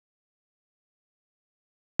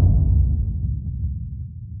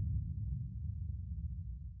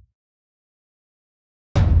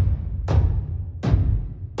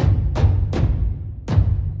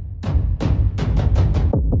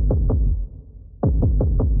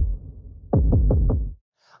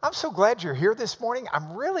I'm so glad you're here this morning.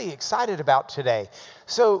 I'm really excited about today.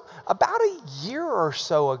 So about a year or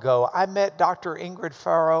so ago, I met Dr. Ingrid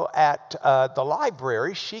Faro at the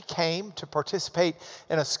library. She came to participate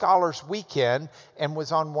in a Scholars Weekend and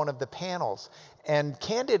was on one of the panels. And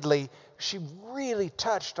candidly, she really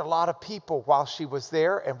touched a lot of people while she was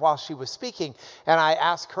there and while she was speaking. And I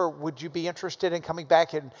asked her, would you be interested in coming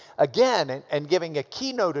back and giving a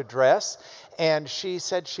keynote address? And she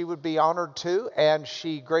said she would be honored to, and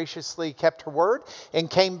she graciously kept her word and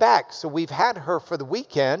came back. So we've had her for the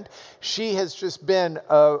weekend. She has just been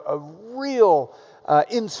a real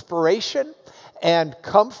inspiration and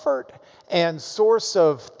comfort and source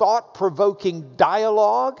of thought-provoking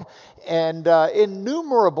dialogue and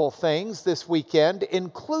innumerable things this weekend,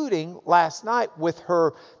 including last night with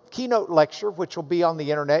her keynote lecture, which will be on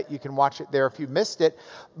the internet. You can watch it there if you missed it.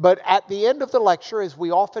 But at the end of the lecture, as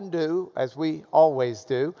we often do, as we always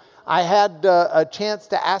do, I had a chance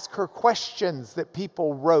to ask her questions that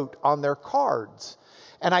people wrote on their cards.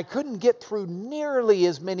 And I couldn't get through nearly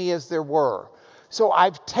as many as there were. So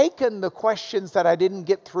I've taken the questions that I didn't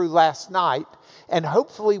get through last night, and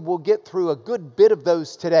hopefully we'll get through a good bit of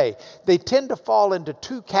those today. They tend to fall into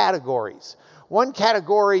two categories. One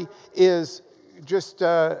category is just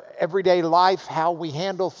everyday life, how we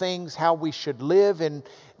handle things, how we should live in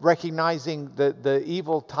recognizing the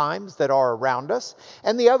evil times that are around us.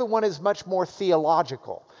 And the other one is much more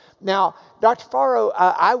theological. Now, Dr. Faro,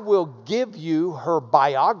 I will give you her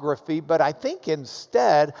biography, but I think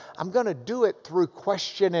instead I'm going to do it through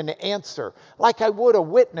question and answer, like I would a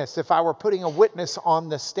witness if I were putting a witness on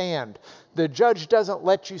the stand. The judge doesn't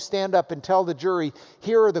let you stand up and tell the jury,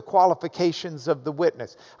 here are the qualifications of the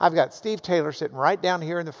witness. I've got Steve Taylor sitting right down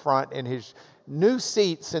here in the front in his new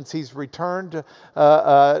seat since he's returned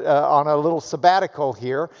on a little sabbatical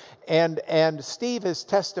here. And Steve has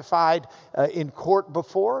testified in court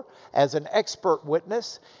before as an expert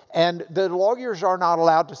witness. And the lawyers are not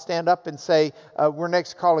allowed to stand up and say, we're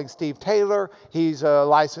next calling Steve Taylor. He's a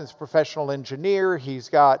licensed professional engineer. He's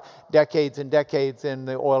got decades and decades in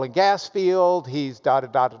the oil and gas field. He's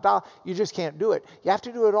da-da-da-da-da. You just can't do it. You have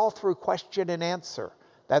to do it all through question and answer.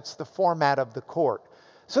 That's the format of the court.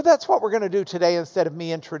 So that's what we're going to do today instead of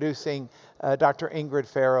me introducing Dr. Ingrid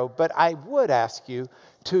Faro. But I would ask you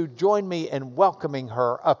to join me in welcoming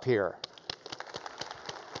her up here.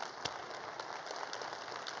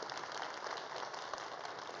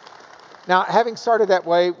 Now, having started that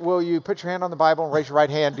way, will you put your hand on the Bible and raise your right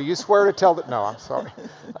hand? Do you swear to tell the... No, I'm sorry.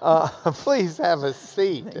 Please have a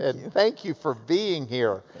seat. Thank you for being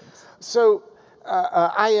here. Thanks. So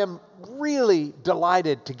I am really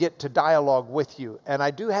delighted to get to dialogue with you. And I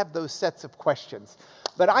do have those sets of questions.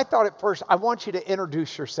 But I thought at first, I want you to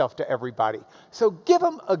introduce yourself to everybody. So give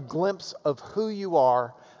them a glimpse of who you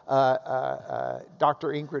are, Dr.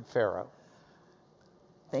 Ingrid Faro.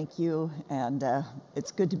 Thank you, and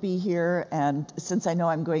it's good to be here. And since I know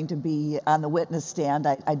I'm going to be on the witness stand,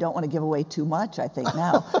 I don't want to give away too much, I think,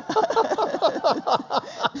 now.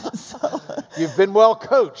 So, you've been well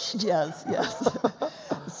coached. Yes, yes.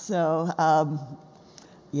 So,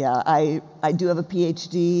 yeah, I do have a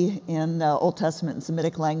PhD in Old Testament and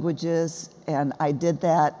Semitic languages, and I did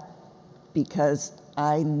that because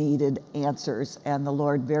I needed answers, and the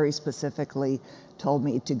Lord very specifically told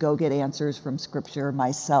me to go get answers from Scripture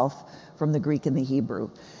myself, from the Greek and the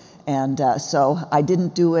Hebrew. And so I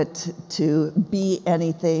didn't do it to be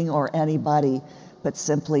anything or anybody, but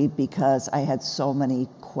simply because I had so many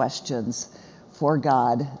questions for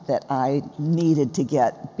God that I needed to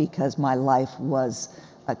get because my life was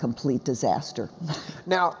a complete disaster.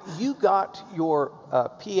 Now, you got your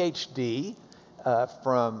PhD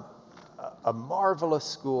from a marvelous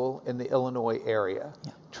school in the Illinois area,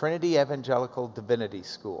 yeah. Trinity Evangelical Divinity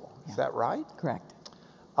School. Is that right? Correct.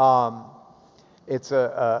 It's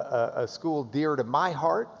a school dear to my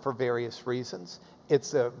heart for various reasons.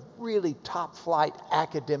 It's a really top-flight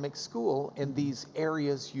academic school in these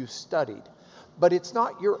areas you studied. But it's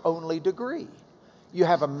not your only degree. You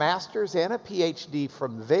have a master's and a PhD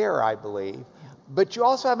from there, I believe. Yeah. But you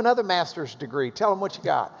also have another master's degree. Tell them what you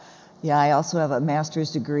got. Yeah, I also have a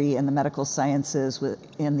master's degree in the medical sciences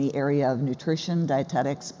in the area of nutrition,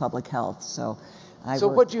 dietetics, public health. So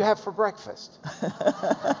what'd you have for breakfast?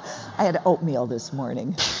 I had oatmeal this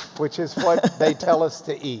morning. Which is what they tell us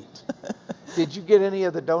to eat. Did you get any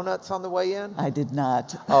of the donuts on the way in? I did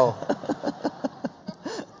not. Oh.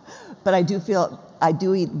 But I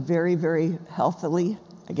do eat very, very healthily.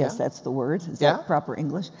 I guess that's the word. Is that proper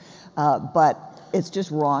English? But it's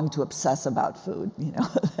just wrong to obsess about food, you know.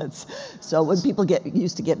 So when people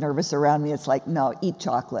used to get nervous around me, it's like, no, eat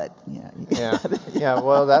chocolate. Yeah.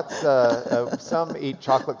 Well, that's some eat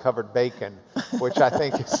chocolate-covered bacon, which I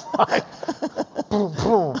think is like boom,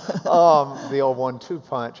 boom, the old 1-2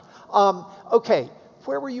 punch. Okay,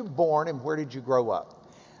 where were you born and where did you grow up?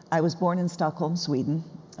 I was born in Stockholm, Sweden.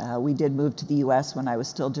 We did move to the U.S. when I was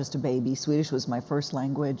still just a baby. Swedish was my first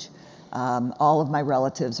language. All of my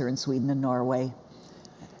relatives are in Sweden and Norway.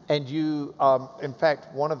 And you, in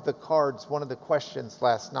fact, one of the questions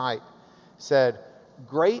last night said,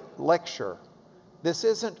 great lecture. This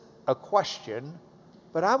isn't a question,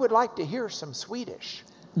 but I would like to hear some Swedish.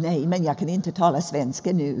 Nej, men jag kan inte tala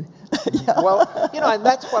svenska nu. Well, and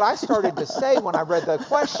that's what I started to say when I read the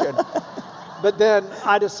question. But then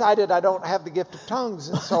I decided I don't have the gift of tongues,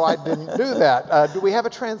 and so I didn't do that. Do we have a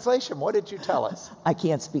translation? What did you tell us? I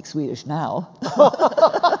can't speak Swedish now.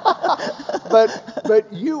 But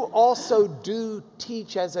you also do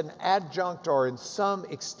teach as an adjunct or in some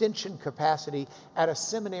extension capacity at a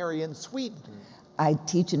seminary in Sweden. I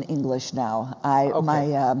teach in English now.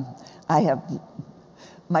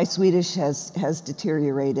 My Swedish has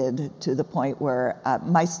deteriorated to the point where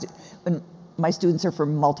my students are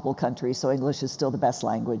from multiple countries, so English is still the best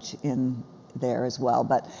language in there as well.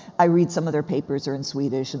 But I read some of their papers are in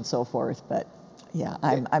Swedish and so forth. But yeah,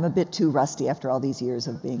 I'm a bit too rusty after all these years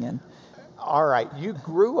of being in. All right, you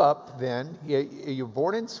grew up then, you were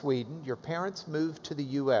born in Sweden, your parents moved to the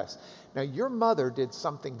U.S. Now your mother did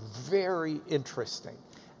something very interesting,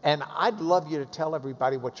 and I'd love you to tell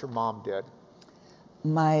everybody what your mom did.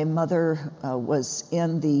 My mother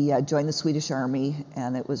joined the Swedish Army,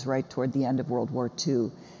 and it was right toward the end of World War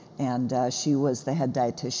II. And she was the head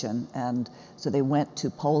dietitian. And so they went to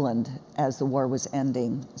Poland as the war was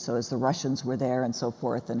ending, so as the Russians were there and so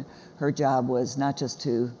forth. And her job was not just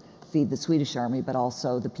to feed the Swedish Army, but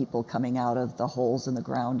also the people coming out of the holes in the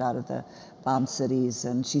ground, out of the bombed cities.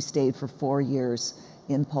 And she stayed for 4 years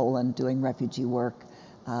in Poland doing refugee work.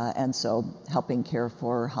 And so helping care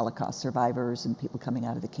for Holocaust survivors and people coming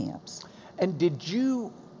out of the camps. And did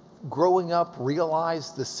you, growing up,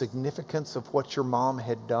 realize the significance of what your mom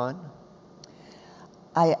had done?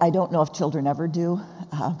 I don't know if children ever do,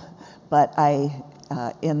 but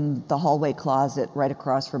in the hallway closet right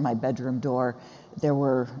across from my bedroom door, there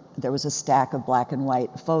was a stack of black and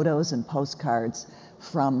white photos and postcards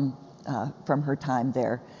from her time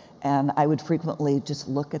there. And I would frequently just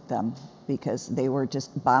look at them because they were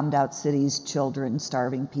just bombed out cities, children,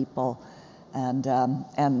 starving people. And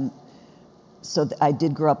so I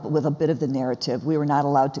did grow up with a bit of the narrative. We were not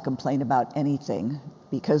allowed to complain about anything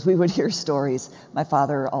because we would hear stories. My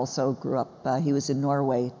father also grew up, he was in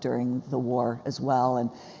Norway during the war as well,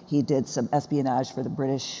 and he did some espionage for the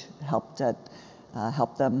British, helped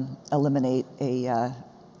them eliminate a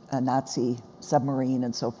Nazi submarine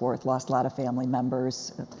and so forth, lost a lot of family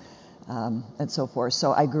members. And so forth.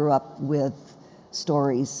 So I grew up with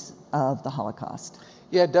stories of the Holocaust.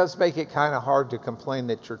 Yeah, it does make it kind of hard to complain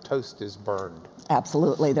that your toast is burned.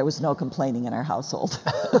 Absolutely. There was no complaining in our household.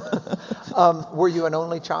 Were you an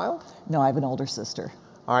only child? No, I have an older sister.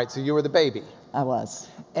 All right, so you were the baby. I was.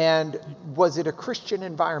 And was it a Christian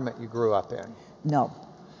environment you grew up in? No.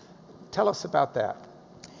 Tell us about that.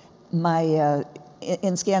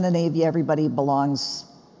 In Scandinavia, everybody belongs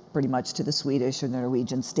pretty much to the Swedish or the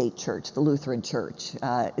Norwegian state church, the Lutheran church.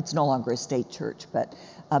 It's no longer a state church, but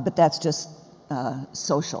that's just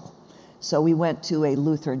social. So we went to a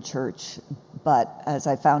Lutheran church, but as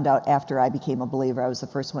I found out after I became a believer, I was the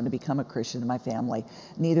first one to become a Christian in my family.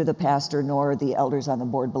 Neither the pastor nor the elders on the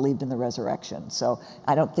board believed in the resurrection. So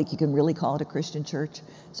I don't think you can really call it a Christian church.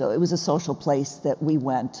 So it was a social place that we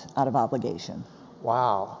went out of obligation.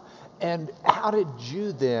 Wow. And how did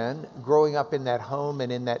you then, growing up in that home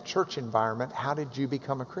and in that church environment, how did you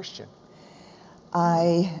become a Christian?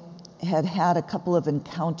 I had a couple of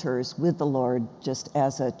encounters with the Lord just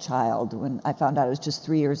as a child. When I found out I was just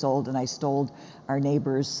 3 years old and I stole our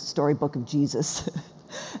neighbor's storybook of Jesus.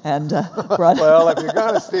 And well, if you're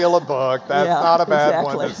going to steal a book, that's not a bad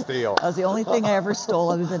one to steal. That was the only thing I ever stole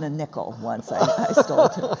other than a nickel once I stole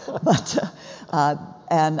it. But,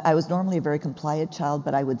 and I was normally a very compliant child,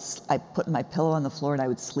 but I put my pillow on the floor and I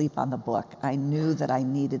would sleep on the book. I knew that I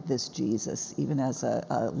needed this Jesus, even as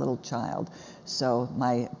a little child. So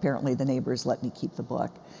apparently the neighbors let me keep the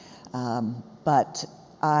book. But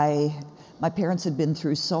my parents had been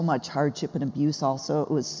through so much hardship and abuse also.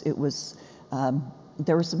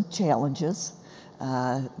 There were some challenges.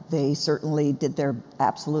 They certainly did their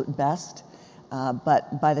absolute best.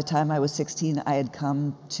 But by the time I was 16, I had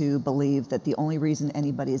come to believe that the only reason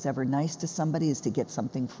anybody is ever nice to somebody is to get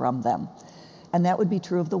something from them. And that would be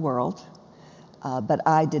true of the world. But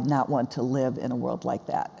I did not want to live in a world like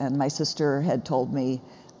that. And my sister had told me,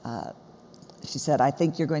 she said, I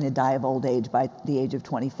think you're going to die of old age by the age of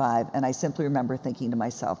 25. And I simply remember thinking to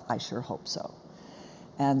myself, I sure hope so.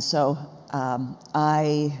 And so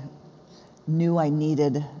I knew I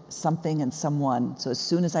needed something and someone. So as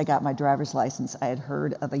soon as I got my driver's license, I had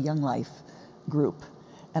heard of a Young Life group,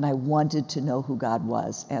 and I wanted to know who God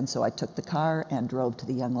was. And so I took the car and drove to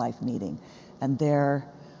the Young Life meeting. And there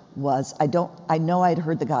was, I know I'd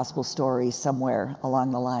heard the gospel story somewhere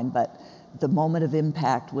along the line, but the moment of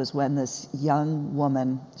impact was when this young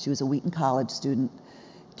woman, she was a Wheaton College student,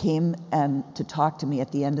 came and to talk to me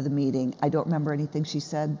at the end of the meeting. I don't remember anything she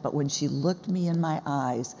said, but when she looked me in my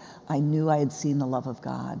eyes, I knew I had seen the love of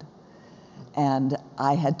God. And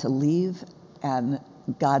I had to leave, and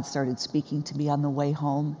God started speaking to me on the way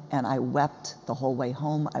home, and I wept the whole way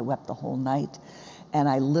home. I wept the whole night. And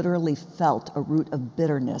I literally felt a root of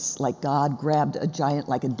bitterness, like God grabbed a giant,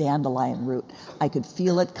 like a dandelion root. I could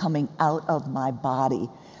feel it coming out of my body.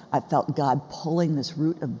 I felt God pulling this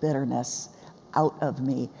root of bitterness out of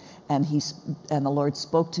me. And the Lord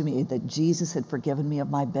spoke to me that Jesus had forgiven me of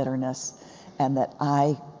my bitterness and that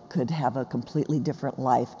I could have a completely different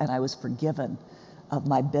life. And I was forgiven of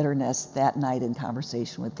my bitterness that night in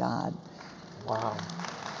conversation with God. Wow.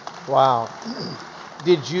 Wow.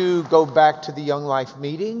 Did you go back to the Young Life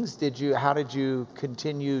meetings? How did you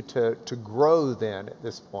continue to grow then at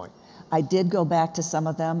this point? I did go back to some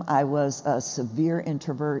of them. I was a severe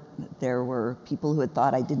introvert. There were people who had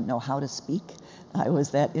thought I didn't know how to speak. I was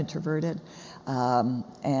that introverted. And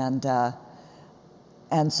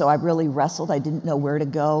so I really wrestled. I didn't know where to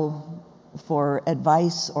go for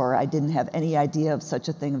advice, or I didn't have any idea of such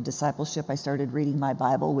a thing of discipleship. I started reading my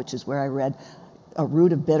Bible, which is where I read a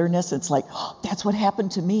root of bitterness. It's like, oh, that's what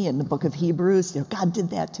happened to me in the book of Hebrews. You know, God did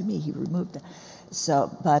that to me. He removed it.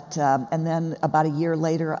 So, and then about a year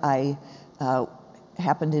later, I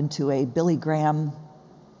happened into a Billy Graham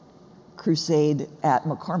Crusade at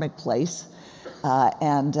McCormick Place.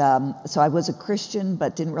 So I was a Christian,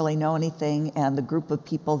 but didn't really know anything. And the group of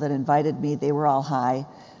people that invited me, they were all high.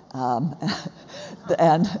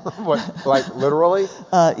 And what, like literally?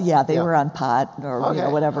 Yeah, they were on pot or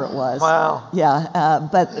okay. Whatever it was. Wow. Yeah,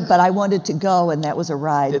 but I wanted to go, and that was a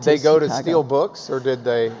ride. Did they go Chicago. to steal books, or did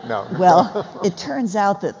they? No. Well, it turns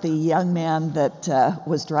out that the young man that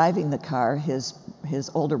was driving the car, his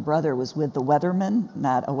older brother was with the weatherman,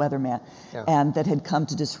 not a weatherman, and that had come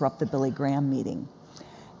to disrupt the Billy Graham meeting.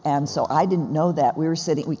 And so I didn't know that.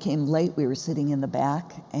 We came late, we were sitting in the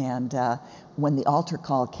back, and when the altar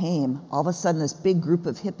call came, all of a sudden this big group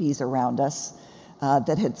of hippies around us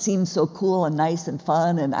that had seemed so cool and nice and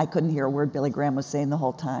fun, and I couldn't hear a word Billy Graham was saying the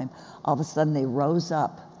whole time. All of a sudden they rose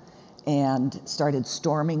up and started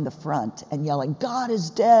storming the front and yelling, God is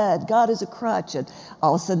dead, God is a crutch. And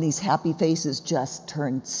all of a sudden these happy faces just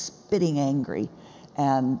turned spitting angry.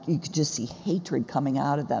 And you could just see hatred coming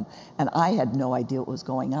out of them. And I had no idea what was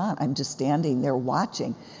going on. I'm just standing there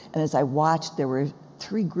watching. And as I watched, there were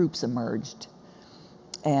 3 groups emerged.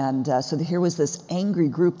 And so here was this angry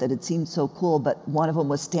group that had seemed so cool, but one of them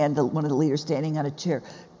was one of the leaders standing on a chair.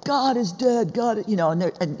 God is dead, God,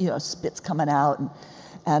 and spit's coming out.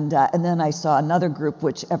 And then I saw another group,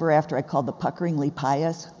 which ever after I called the puckeringly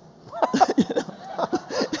pious.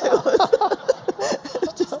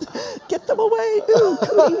 Get them away, ooh,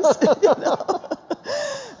 please.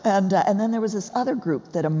 And then there was this other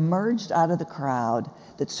group that emerged out of the crowd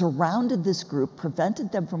that surrounded this group,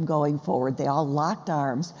 prevented them from going forward. They all locked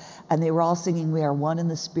arms, and they were all singing, we are one in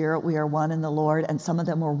the Spirit, we are one in the Lord. And some of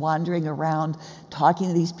them were wandering around talking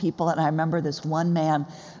to these people. And I remember this one man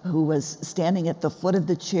who was standing at the foot of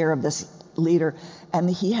the chair of this leader, and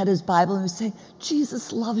he had his Bible and he was saying,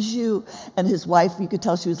 Jesus loves you. And his wife, you could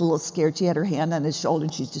tell she was a little scared. She had her hand on his shoulder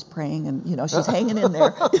and she's just praying, and she's hanging in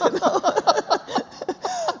there.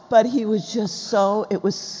 But he was just it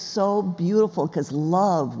was so beautiful because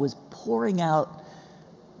love was pouring out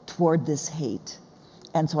toward this hate.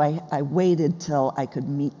 And so I waited till I could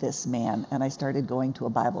meet this man, and I started going to a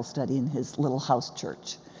Bible study in his little house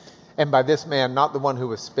church. And by this man, not the one who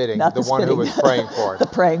was spitting, not the one who was praying for it. The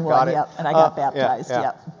praying one, yep. And I got baptized,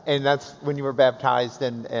 yep. And that's when you were baptized.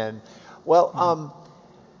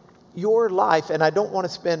 Your life, and I don't want to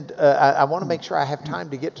spend, I want to make sure I have time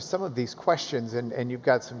to get to some of these questions, and you've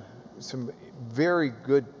got some very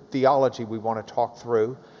good theology we want to talk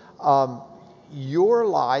through. Your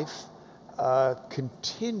life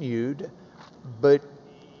continued, but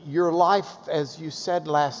your life, as you said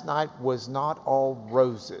last night, was not all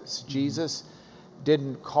roses. Jesus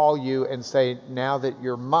didn't call you and say, now that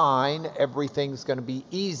you're mine, everything's going to be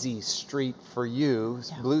easy street for you,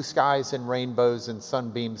 blue skies and rainbows and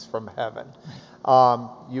sunbeams from heaven.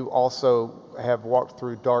 You also have walked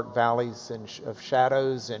through dark valleys of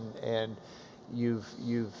shadows, and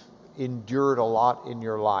you've endured a lot in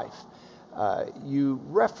your life. You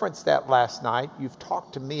referenced that last night. You've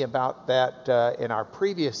talked to me about that in our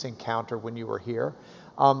previous encounter when you were here.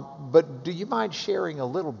 But do you mind sharing a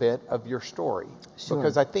little bit of your story? Sure.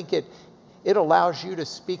 Because I think it allows you to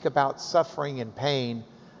speak about suffering and pain.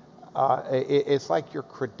 It's like your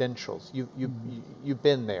credentials. You've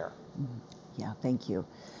been there. Yeah, thank you.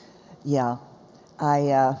 Yeah,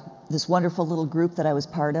 this wonderful little group that I was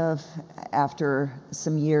part of, after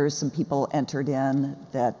some years, some people entered in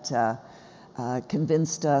that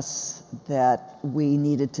convinced us that we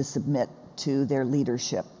needed to submit to their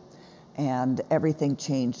leadership. And everything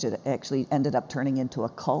changed. It actually ended up turning into a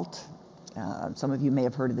cult. Some of you may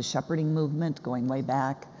have heard of the shepherding movement going way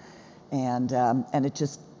back. And it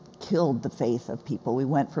just killed the faith of people. We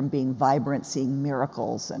went from being vibrant, seeing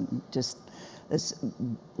miracles, and just this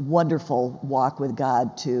wonderful walk with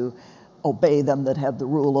God to obey them that have the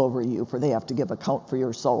rule over you, for they have to give account for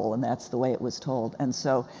your soul. And that's the way it was told. And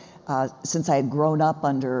so since I had grown up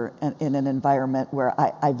in an environment where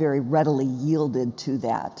I very readily yielded to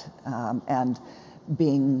that, and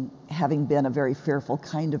having been a very fearful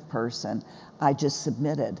kind of person, I just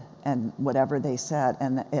submitted, and whatever they said,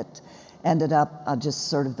 and it ended up just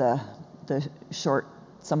sort of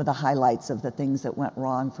some of the highlights of the things that went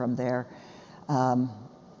wrong from there.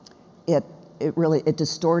 It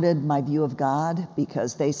distorted my view of God,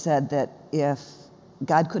 because they said that if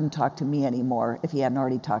God couldn't talk to me anymore if he hadn't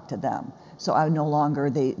already talked to them. So I no longer,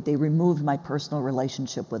 they removed my personal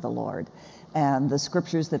relationship with the Lord. And the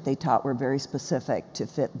scriptures that they taught were very specific to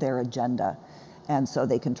fit their agenda. And so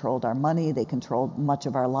they controlled our money, they controlled much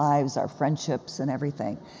of our lives, our friendships and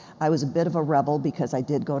everything. I was a bit of a rebel because I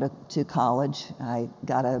did go to college. I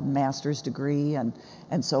got a master's degree and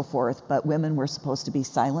so forth, but women were supposed to be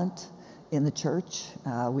silent in the church.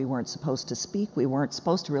 We weren't supposed to speak. We weren't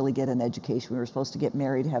supposed to really get an education. We were supposed to get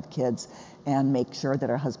married, have kids, and make sure that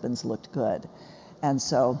our husbands looked good. And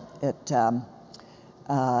so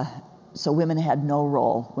so women had no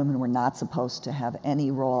role. Women were not supposed to have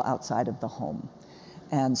any role outside of the home.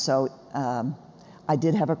 And so I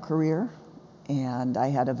did have a career, and I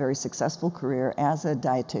had a very successful career as a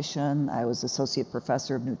dietitian. I was associate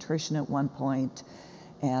professor of nutrition at one point,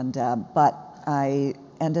 but I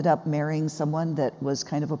ended up marrying someone that was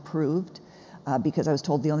kind of approved because I was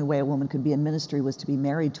told the only way a woman could be in ministry was to be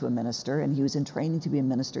married to a minister, and he was in training to be a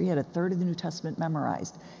minister. He had a third of the New Testament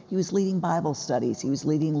memorized. He was leading Bible studies. He was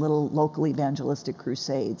leading little local evangelistic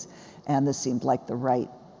crusades, and this seemed like the right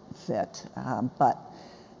fit. But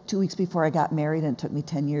 2 weeks before I got married, and it took me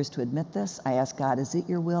 10 years to admit this, I asked God, is it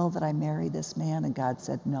your will that I marry this man? And God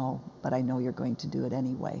said, no, but I know you're going to do it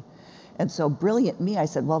anyway. And so brilliant me, I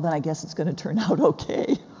said, well, then I guess it's going to turn out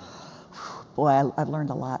okay. Boy, I've learned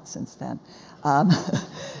a lot since then,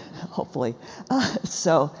 hopefully.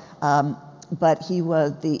 But he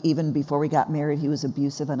was, even before we got married, he was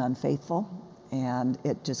abusive and unfaithful. And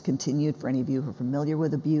it just continued. For any of you who are familiar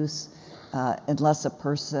with abuse, unless a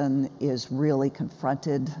person is really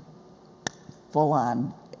confronted,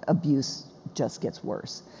 full-on abuse just gets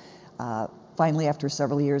worse. Finally, after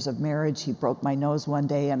several years of marriage, he broke my nose one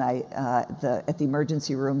day, and at the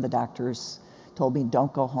emergency room, the doctors told me,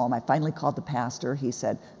 don't go home. I finally called the pastor. He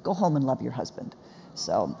said, go home and love your husband.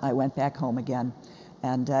 So I went back home again,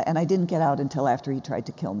 and I didn't get out until after he tried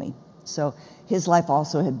to kill me. So his life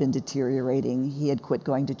also had been deteriorating. He had quit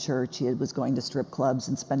going to church. He was going to strip clubs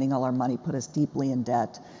and spending all our money, put us deeply in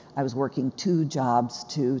debt. I was working 2 jobs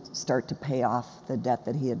to start to pay off the debt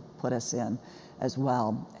that he had put us in as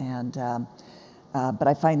well. But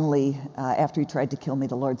I finally, after he tried to kill me,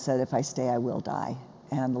 the Lord said, if I stay, I will die.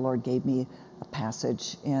 And the Lord gave me a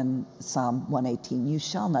passage in Psalm 118, you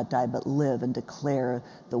shall not die, but live and declare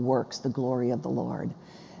the works, the glory of the Lord.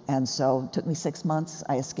 And so it took me 6 months.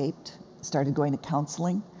 I escaped, started going to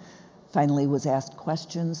counseling, finally was asked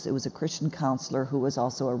questions. It was a Christian counselor who was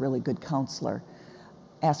also a really good counselor.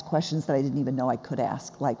 Asked questions that I didn't even know I could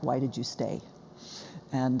ask, like, why did you stay?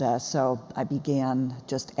 And so I began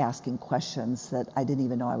just asking questions that I didn't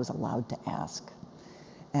even know I was allowed to ask.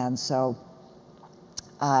 And so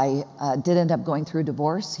I did end up going through a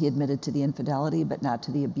divorce. He admitted to the infidelity, but not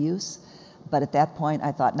to the abuse. But at that point,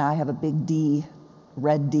 I thought, now I have a big D,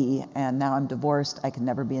 red D, and now I'm divorced. I can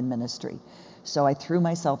never be in ministry. So I threw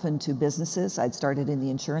myself into businesses. I'd started in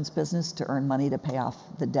the insurance business to earn money to pay off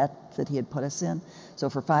the debt that he had put us in. So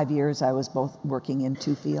for 5 years, I was both working in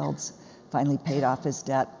 2 fields, finally paid off his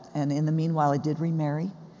debt. And in the meanwhile, I did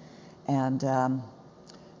remarry. And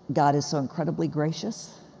God is so incredibly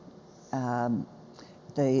gracious.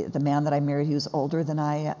 The man that I married, he was older than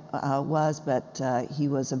I was, but he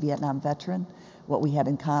was a Vietnam veteran. What we had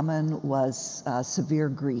in common was severe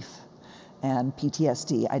grief and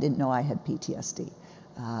PTSD. I didn't know I had PTSD.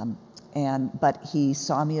 But he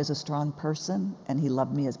saw me as a strong person, and he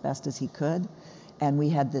loved me as best as he could. And we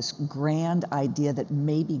had this grand idea that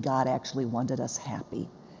maybe God actually wanted us happy.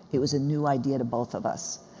 It was a new idea to both of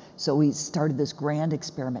us. So we started this grand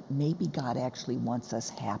experiment. Maybe God actually wants us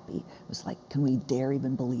happy. It was like, can we dare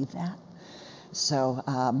even believe that? So,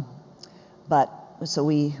 so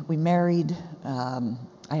we married.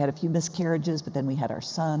 I had a few miscarriages, but then we had our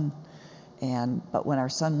son. But when our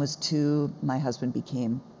son was 2, my husband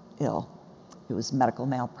became ill. It was medical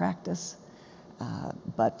malpractice.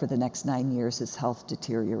 But for the next 9 years, his health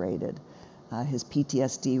deteriorated. His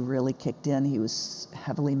PTSD really kicked in. He was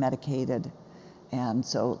heavily medicated. And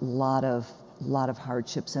so a lot of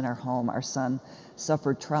hardships in our home. Our son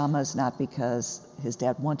suffered traumas, not because his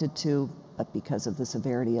dad wanted to, but because of the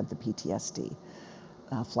severity of the PTSD,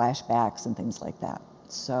 flashbacks and things like that.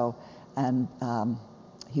 So, and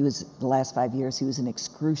he was, the last 5 years, he was in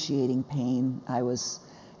excruciating pain. I was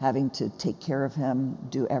having to take care of him,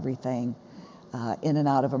 do everything, in and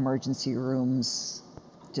out of emergency rooms,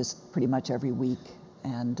 just pretty much every week,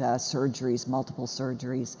 and surgeries, multiple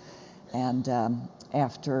surgeries. And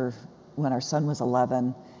after, when our son was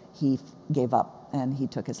 11, he gave up and he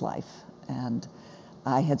took his life. And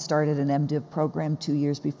I had started an MDiv program 2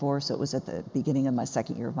 years before, so it was at the beginning of my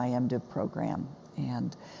second year of my MDiv program.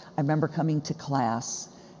 And I remember coming to class,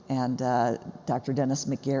 and Dr. Dennis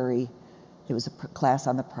McGarry, it was a class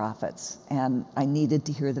on the prophets, and I needed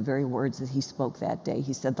to hear the very words that he spoke that day.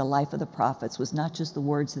 He said the life of the prophets was not just the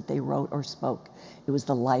words that they wrote or spoke, it was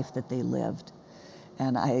the life that they lived.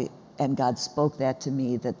 And God spoke that to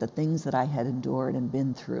me, that the things that I had endured and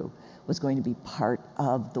been through was going to be part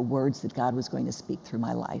of the words that God was going to speak through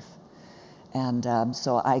my life. And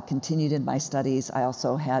so I continued in my studies. I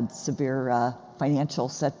also had severe financial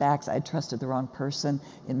setbacks. I had trusted the wrong person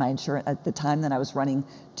in my insurance. At the time that I was running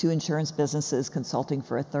 2 insurance businesses, consulting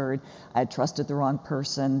for a third, I had trusted the wrong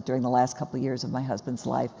person during the last couple of years of my husband's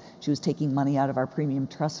life. She was taking money out of our premium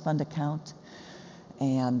trust fund account.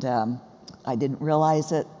 And I didn't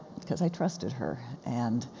realize it because I trusted her.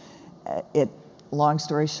 And it, long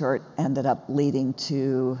story short, ended up leading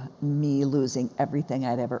to me losing everything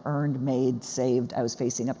I'd ever earned, made, saved. I was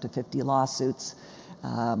facing up to 50 lawsuits.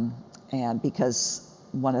 And because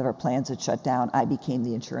one of our plans had shut down, I became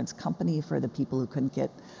the insurance company for the people who couldn't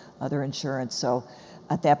get other insurance. So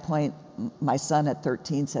at that point, my son at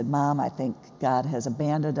 13 said, "Mom, I think God has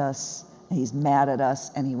abandoned us. He's mad at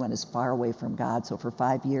us," and he went as far away from God. So for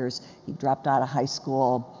 5 years, he dropped out of high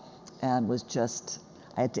school and was just,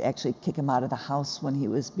 I had to actually kick him out of the house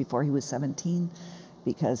before he was 17,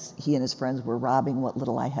 because he and his friends were robbing what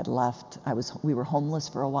little I had left. We were homeless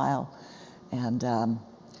for a while. And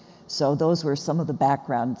so those were some of the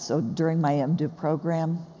background. So during my MDiv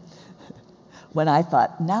program, when I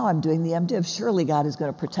thought, now I'm doing the MDiv, surely God is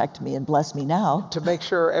going to protect me and bless me now. To make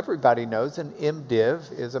sure everybody knows, an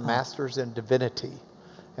MDiv is a master's in divinity.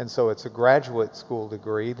 And so it's a graduate school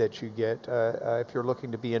degree that you get if you're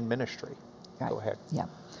looking to be in ministry. Right. Go ahead. Yeah.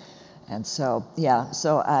 And so,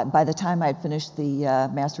 by the time I'd finished the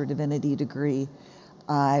Master of Divinity degree,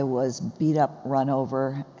 I was beat up, run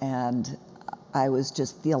over, and I was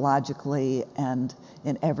just theologically and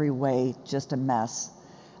in every way just a mess.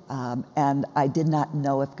 And I did not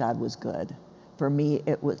know if God was good. For me,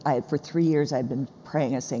 for 3 years I'd been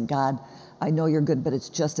praying and saying, "God, I know you're good, but it's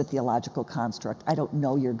just a theological construct. I don't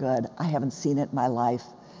know you're good. I haven't seen it in my life."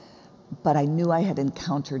 But I knew I had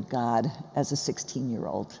encountered God as a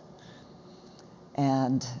 16-year-old.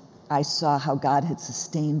 And I saw how God had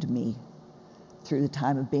sustained me through the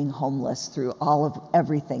time of being homeless, through all of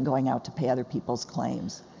everything, going out to pay other people's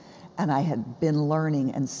claims. And I had been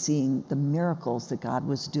learning and seeing the miracles that God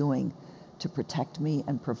was doing to protect me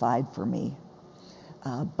and provide for me.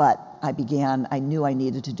 But I knew I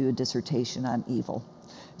needed to do a dissertation on evil.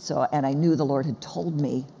 And I knew the Lord had told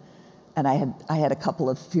me, and I had a couple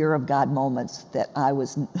of fear of God moments that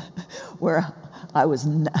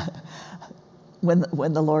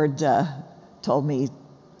when the Lord told me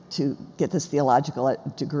to get this theological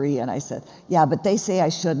degree, and I said, "Yeah, but they say I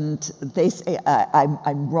shouldn't. They say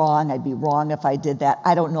I'm wrong. I'd be wrong if I did that.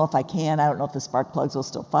 I don't know if I can. I don't know if the spark plugs will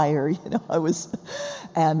still fire."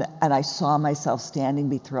 And I saw myself standing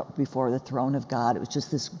before the throne of God. It was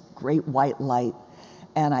just this great white light,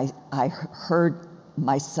 and I heard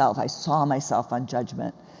myself. I saw myself on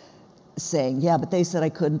judgment, saying, yeah, but they said I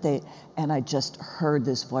couldn't. And I just heard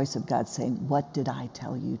this voice of God saying, what did I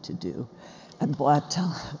tell you to do? And boy,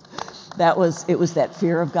 it was that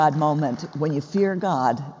fear of God moment. When you fear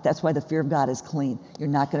God, that's why the fear of God is clean. You're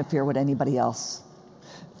not going to fear what anybody else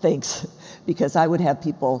thinks. Because I would have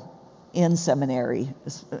people in seminary,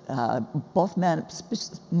 both men,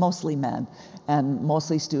 mostly men, and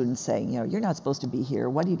mostly students saying, you're not supposed to be here.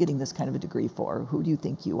 What are you getting this kind of a degree for? Who do you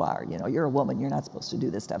think you are? You're a woman. You're not supposed to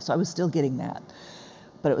do this stuff. So I was still getting that.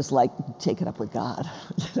 But it was like, take it up with God.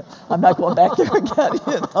 I'm not going back there again,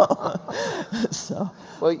 So.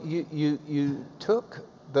 Well, you took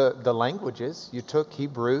the languages. You took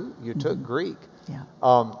Hebrew. You took Greek. Yeah.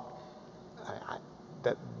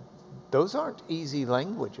 Those aren't easy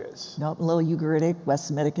languages. No, a little Ugaritic, West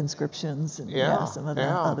Semitic inscriptions, and some of the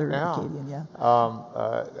other Akkadian,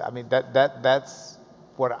 I mean, that's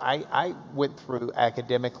what I went through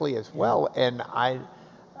academically as well, and I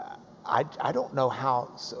don't know how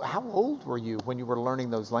old were you when you were learning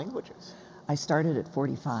those languages? I started at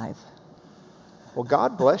 45. Well,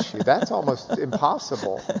 God bless you. That's almost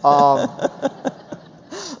impossible.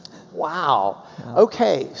 Wow.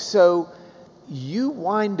 Okay, so you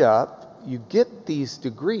wind up, you get these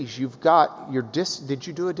degrees. You've got your did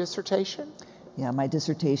you do a dissertation? Yeah, my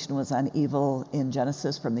dissertation was on evil in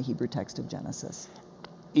Genesis from the Hebrew text of Genesis.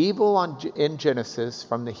 Evil in Genesis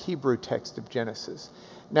from the Hebrew text of Genesis.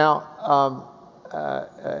 Now,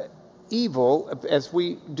 evil, as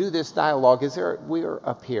we do this dialogue, we are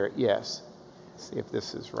up here, yes. Let's see if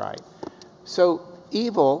this is right. So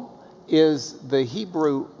evil is the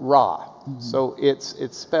Hebrew ra. So it's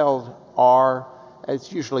spelled R.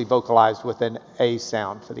 It's usually vocalized with an A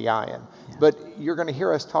sound for the IN. Yeah. But you're going to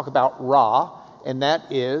hear us talk about ra, and that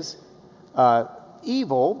is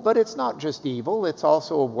evil, but it's not just evil. It's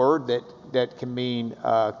also a word that can mean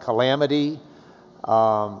calamity.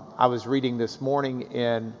 I was reading this morning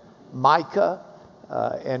in Micah,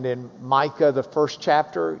 and in Micah, the first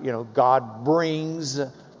chapter, God brings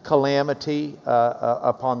calamity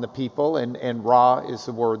upon the people, and ra is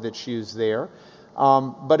the word that's used there.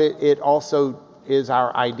 But it also is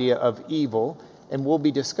our idea of evil, and we'll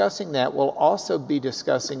be discussing that. We'll also be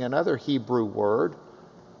discussing another Hebrew word,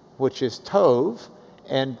 which is tov,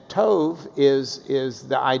 and tov is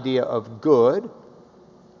the idea of good.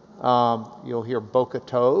 You'll hear boka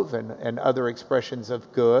tov and other expressions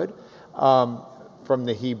of good from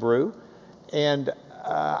the Hebrew, and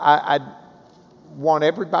I want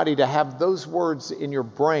everybody to have those words in your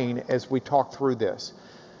brain as we talk through this.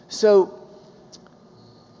 So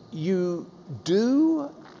you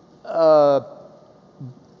do a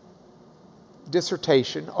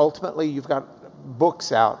dissertation. Ultimately, you've got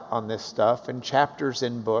books out on this stuff and chapters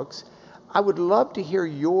in books. I would love to hear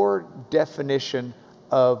your definition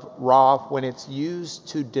of ra when it's used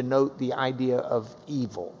to denote the idea of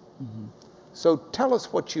evil. So tell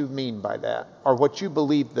us what you mean by that, or what you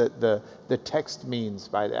believe that the text means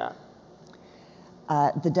by that.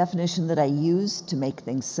 The definition that I use to make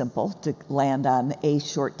things simple, to land on a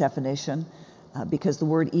short definition, because the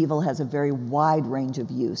word evil has a very wide range of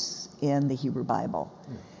use in the Hebrew Bible.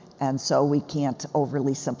 And so we can't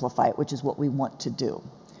overly simplify it, which is what we want to do.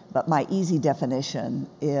 But my easy definition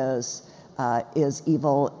is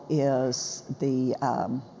evil is the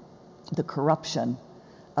corruption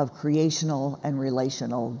of creational and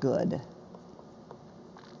relational good.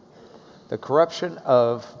 The corruption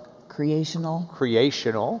of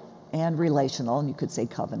creational and relational, and you could say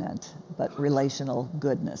covenant, but relational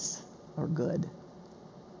goodness or good.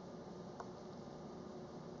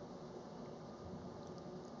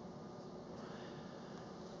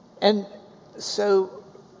 And so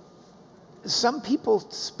some people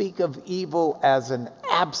speak of evil as an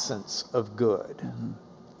absence of good.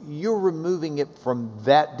 You're removing it from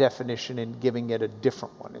that definition and giving it a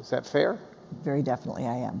different one. Is that fair? Very definitely,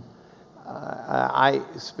 I am. I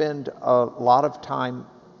spend a lot of time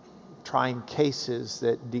trying cases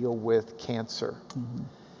that deal with cancer.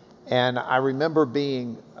 And I remember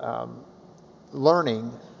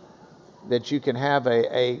learning that you can have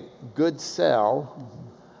a good cell,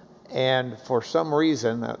 and for some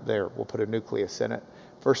reason, we'll put a nucleus in it,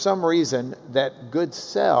 for some reason that good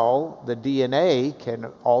cell, the DNA can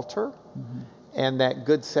alter, and that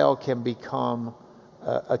good cell can become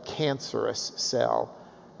a cancerous cell.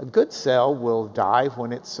 A good cell will die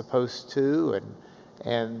when it's supposed to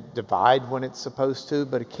and divide when it's supposed to,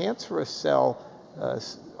 but a cancerous cell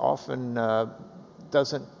often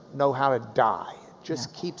doesn't know how to die. It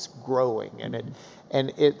just keeps growing,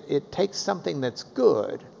 and it takes something that's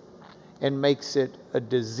good and makes it a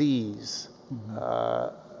disease.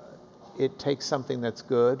 It takes something that's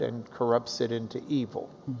good and corrupts it into evil.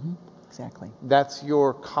 exactly. That's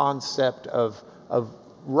your concept of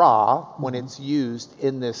ra when it's used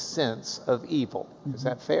in this sense of evil. Is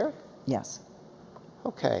that fair? Yes.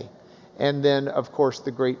 Okay. And then, of course,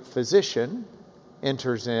 the great physician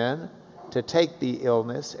enters in to take the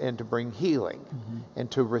illness and to bring healing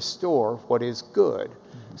and to restore what is good.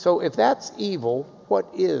 So if that's evil, what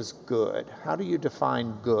is good? How do you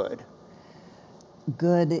define good?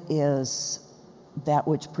 Good is that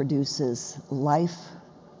which produces life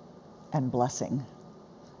and blessing.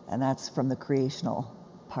 And that's from the creational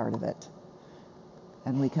part of it.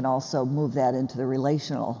 And we can also move that into the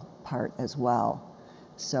relational part as well.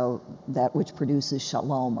 So that which produces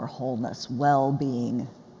shalom, or wholeness, well-being.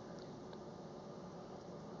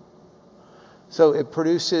 So it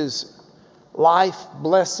produces life,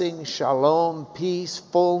 blessing, shalom, peace,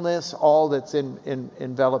 fullness, all that's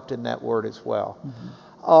enveloped in that word as well.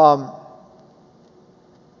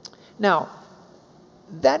 Now,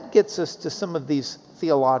 that gets us to some of these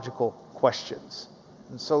theological questions.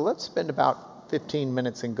 And so let's spend about 15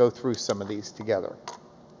 minutes and go through some of these together.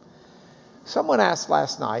 Someone asked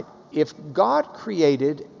last night, if God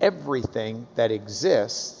created everything that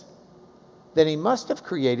exists, then he must have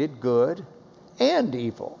created good and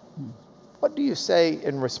evil. What do you say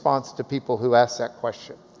in response to people who ask that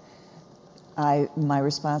question? My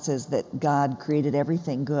response is that God created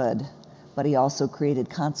everything good, but he also created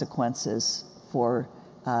consequences for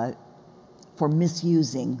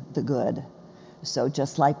misusing the good. So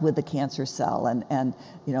just like with the cancer cell, and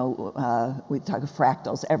you know, we talk of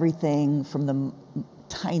fractals, everything from the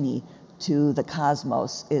tiny to the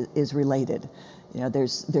cosmos is related. You know,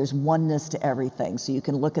 there's oneness to everything. So you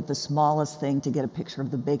can look at the smallest thing to get a picture of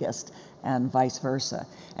the biggest, and vice versa.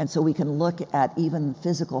 And so we can look at even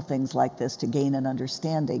physical things like this to gain an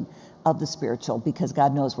understanding of the spiritual, because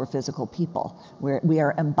God knows we're physical people. We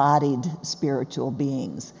are embodied spiritual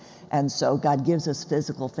beings. And so God gives us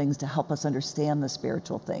physical things to help us understand the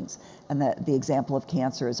spiritual things. And the example of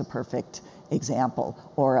cancer is a perfect example.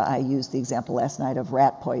 Or I used the example last night of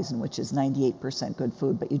rat poison, which is 98% good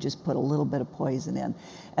food, but you just put a little bit of poison in.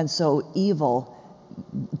 And so evil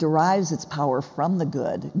derives its power from the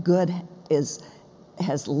good. Good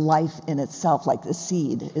has life in itself, like the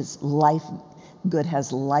seed is life. Good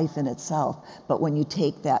has life in itself. But when you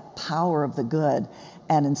take that power of the good,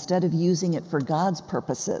 and instead of using it for God's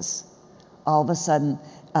purposes, all of a sudden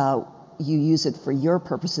you use it for your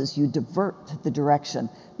purposes, you divert the direction,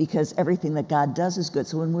 because everything that God does is good.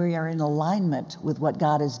 So when we are in alignment with what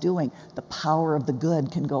God is doing, the power of the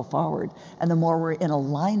good can go forward. And the more we're in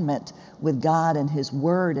alignment with God and his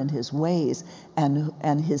word and his ways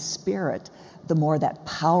and his spirit, the more that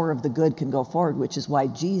power of the good can go forward, which is why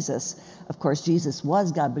Jesus, of course, Jesus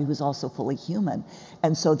was God, but he was also fully human.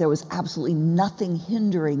 And so there was absolutely nothing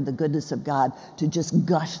hindering the goodness of God to just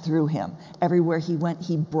gush through him. Everywhere he went,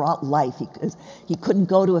 he brought life. He couldn't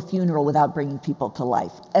go to a funeral without bringing people to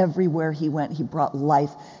life. Everywhere he went, he brought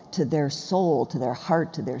life to their soul, to their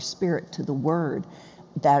heart, to their spirit, to the word,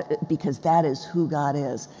 because that is who God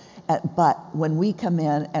is. But when we come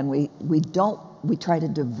in and we try to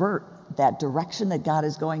divert that direction that God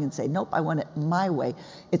is going and say, nope, I want it my way.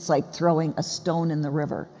 It's like throwing a stone in the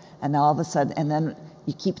river. And all of a sudden, and then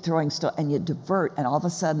you keep throwing stone and you divert, and all of a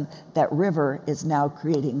sudden that river is now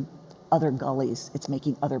creating other gullies. It's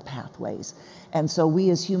making other pathways. And so we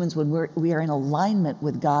as humans, when we are in alignment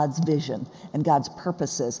with God's vision and God's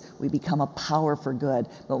purposes, we become a power for good.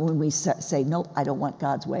 But when we say, nope, I don't want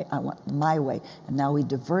God's way, I want my way. And now we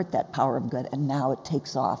divert that power of good, and now it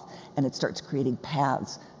takes off and it starts creating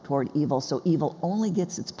paths toward evil. So evil only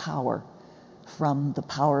gets its power from the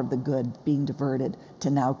power of the good being diverted to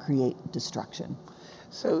now create destruction.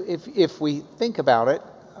 So if we think about it,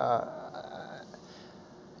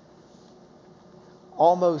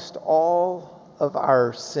 almost all of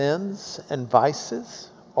our sins and vices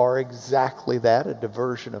are exactly that, a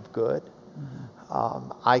diversion of good.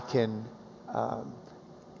 I can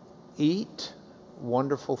eat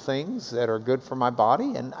wonderful things that are good for my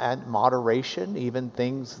body, and moderation, even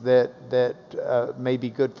things that may be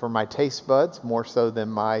good for my taste buds, more so than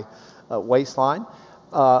my waistline,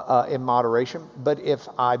 in moderation. But if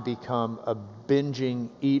I become a binging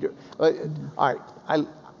eater, all right,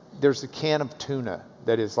 there's a can of tuna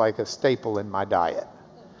that is like a staple in my diet.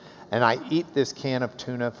 And I eat this can of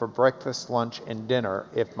tuna for breakfast, lunch, and dinner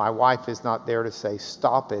if my wife is not there to say,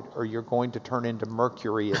 stop it, or you're going to turn into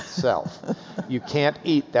mercury itself. You can't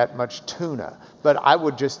eat that much tuna. But I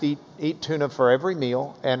would just eat tuna for every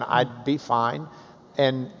meal, and I'd be fine.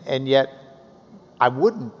 And yet, I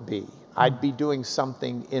wouldn't be. I'd be doing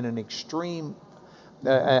something in an extreme,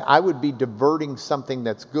 I would be diverting something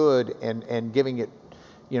that's good and giving it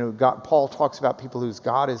Paul talks about people whose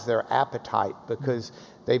God is their appetite because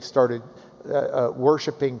they've started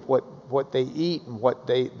worshiping what they eat and what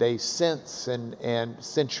they sense and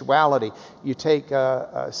sensuality. You take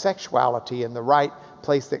sexuality in the right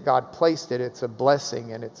place that God placed it, it's a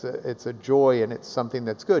blessing and it's a joy and it's something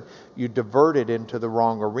that's good. You divert it into the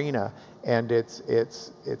wrong arena and it's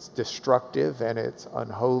destructive and it's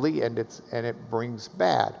unholy and it brings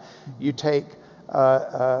bad. You take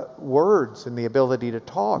words and the ability to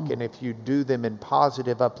talk, and if you do them in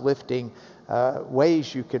positive, uplifting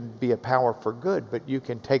ways, you can be a power for good. But you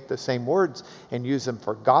can take the same words and use them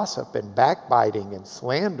for gossip and backbiting and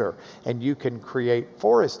slander, and you can create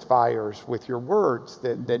forest fires with your words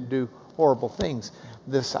that do horrible things.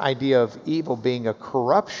 This idea of evil being a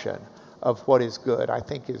corruption of what is good, I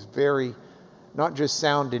think is very, not just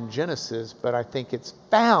sound in Genesis, but I think it's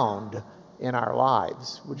found in our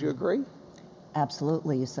lives. Would you agree?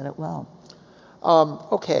 Absolutely, you said it well.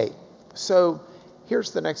 Okay, so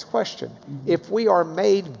here's the next question. If we are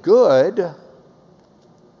made good,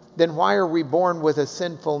 then why are we born with a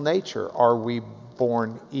sinful nature? Are we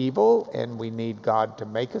born evil and we need God to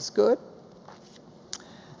make us good?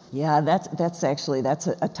 Yeah, that's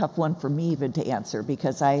a tough one for me even to answer,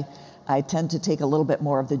 because I tend to take a little bit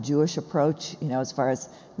more of the Jewish approach, as far as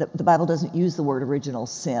the Bible doesn't use the word original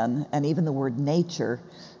sin, and even the word nature,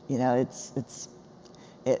 it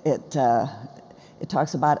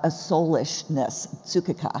talks about a soulishness,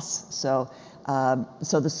 psychikos. So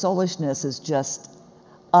the soulishness is just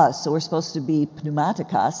us. So we're supposed to be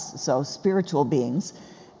pneumatikos, so spiritual beings,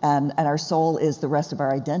 and our soul is the rest of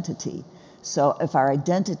our identity. So if our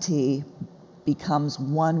identity becomes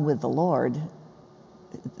one with the Lord,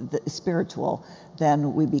 the spiritual,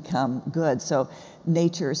 then we become good. So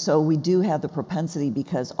nature, so we do have the propensity,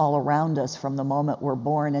 because all around us from the moment we're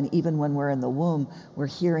born, and even when we're in the womb, we're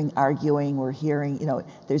hearing arguing, we're hearing,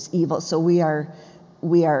 there's evil. So we are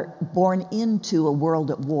born into a world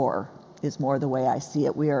at war, is more the way I see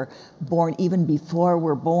it. We are born, even before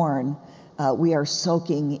we're born, we are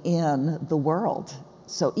soaking in the world.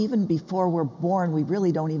 So even before we're born, we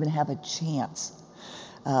really don't even have a chance.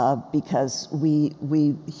 Because we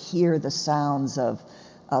hear the sounds of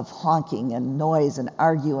honking and noise and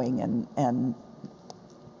arguing and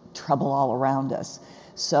trouble all around us.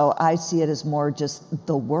 So I see it as more just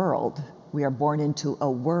the world. We are born into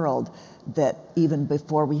a world that even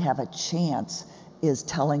before we have a chance is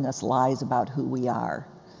telling us lies about who we are.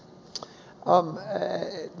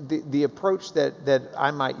 The approach that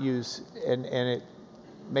I might use, and it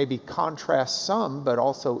maybe contrasts some, but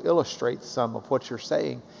also illustrates some of what you're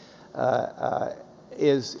saying,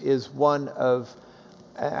 is one of,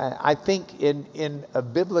 I think in a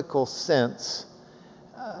biblical sense,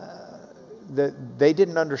 that they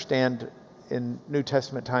didn't understand in New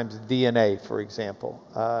Testament times DNA, for example.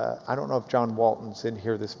 I don't know if John Walton's in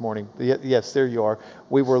here this morning. Yes, there you are.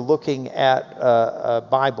 We were looking at a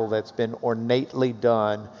Bible that's been ornately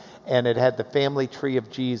done, and it had the family tree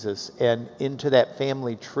of Jesus, and into that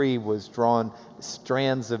family tree was drawn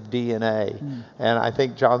strands of DNA. And I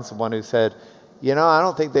think John's the one who said, I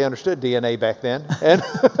don't think they understood DNA back then. And,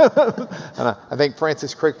 and I think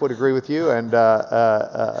Francis Crick would agree with you, and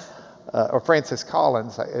or Francis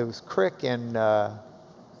Collins. It was Crick and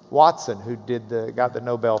Watson who got the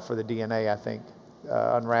Nobel for the DNA, I think,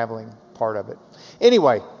 unraveling part of it.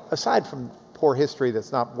 Anyway, aside from poor history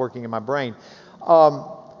that's not working in my brain,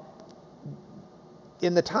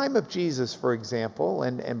 in the time of Jesus, for example,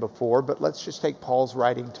 and before, but let's just take Paul's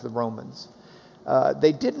writing to the Romans.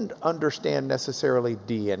 They didn't understand necessarily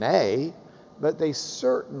DNA, but they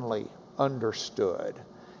certainly understood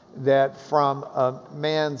that from a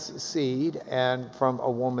man's seed and from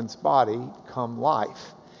a woman's body come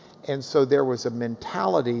life. And so there was a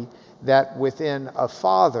mentality that within a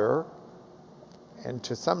father, and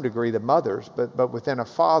to some degree the mothers, but within a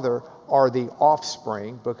father are the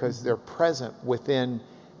offspring, because they're present within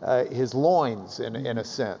his loins in a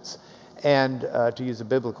sense, and to use a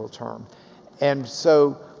biblical term. And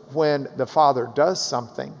so when the father does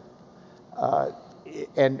something,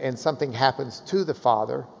 and something happens to the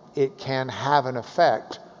father, it can have an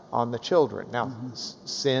effect on the children. Now,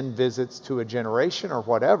 sin visits to a generation or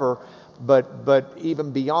whatever, but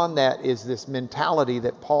even beyond that is this mentality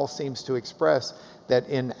that Paul seems to express, that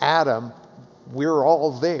in Adam, we're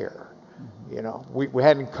all there. We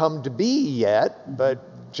hadn't come to be yet,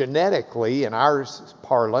 but genetically, in our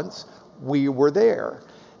parlance, we were there.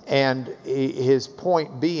 And his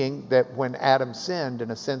point being that when Adam sinned,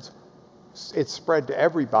 in a sense, it spread to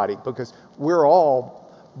everybody, because we're all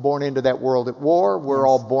born into that world at war. We're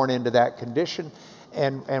all born into that condition.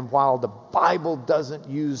 And while the Bible doesn't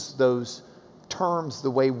use those terms the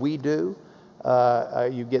way we do.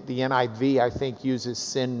 You get the NIV, I think, uses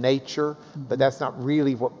sin nature, but that's not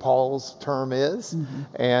really what Paul's term is,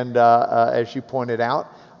 and as you pointed out.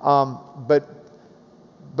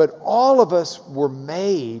 But all of us were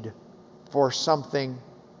made for something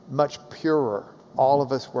much purer. All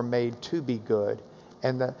of us were made to be good.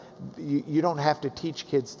 And you don't have to teach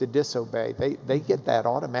kids to disobey. They get that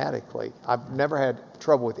automatically. I've never had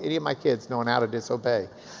trouble with any of my kids knowing how to disobey.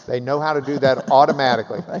 They know how to do that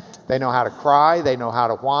automatically. Right. They know how to cry. They know how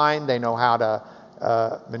to whine. They know how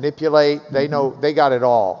to manipulate. They know, they got it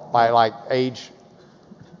all by like age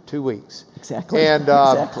 2 weeks. Exactly. And,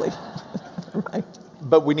 exactly. Right.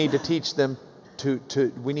 But we need to teach them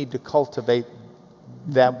we need to cultivate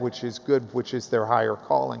that which is good, which is their higher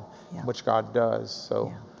calling. Yeah. Which God does. So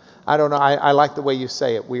yeah. I don't know. I like the way you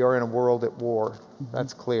say it. We are in a world at war.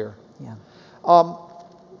 That's clear. Yeah.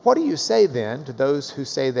 What do you say then to those who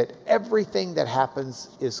say that everything that happens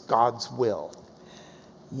is God's will?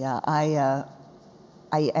 Yeah, I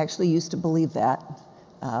actually used to believe that,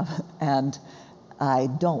 and I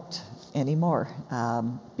don't anymore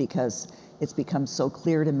because it's become so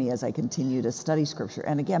clear to me as I continue to study Scripture.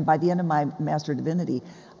 And again, by the end of my Master of Divinity,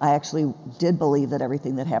 I actually did believe that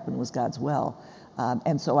everything that happened was God's will.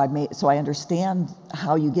 And so I understand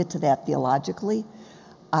how you get to that theologically.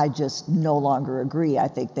 I just no longer agree. I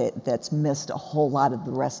think that's missed a whole lot of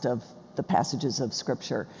the rest of the passages of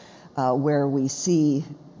Scripture where we see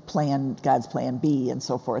God's plan B and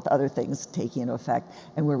so forth, other things taking into effect,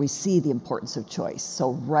 and where we see the importance of choice.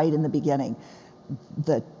 So right in the beginning,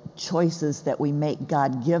 the choices that we make,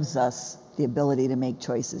 God gives us the ability to make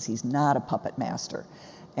choices. He's not a puppet master.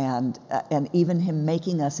 And even him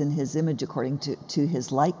making us in his image according to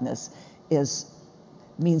his likeness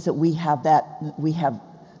means that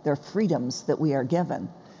there are freedoms that we are given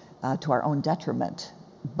to our own detriment,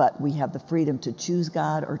 but we have the freedom to choose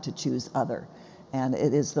God or to choose other. And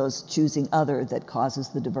it is those choosing other that causes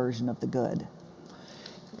the diversion of the good.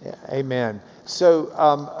 Yeah, amen. So,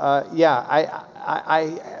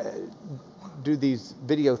 I do these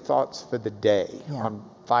video thoughts for the day on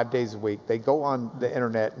 5 days a week. They go on the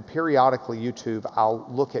internet, and periodically YouTube, I'll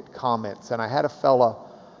look at comments. And I had a fella,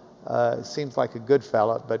 seems like a good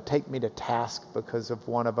fella, but take me to task because of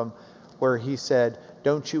one of them, where he said,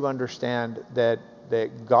 don't you understand that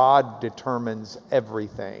God determines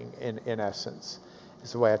everything in essence?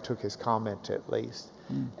 Is the way I took his comment, at least.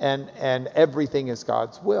 And everything is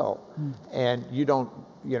God's will. And you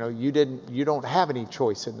don't have any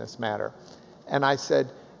choice in this matter. And I said,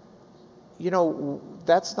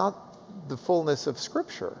 that's not the fullness of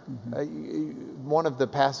Scripture. One of the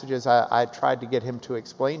passages I tried to get him to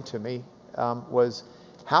explain to me was,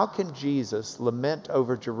 how can Jesus lament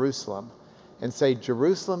over Jerusalem and say,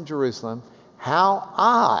 Jerusalem, Jerusalem, how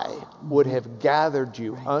I would have gathered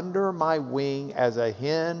you under my wing as a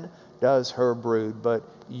hen does her brood, but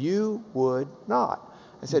you would not.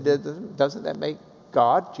 I said, doesn't that make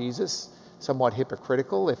God, Jesus, somewhat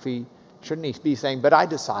hypocritical if shouldn't he be saying, but I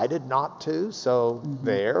decided not to, so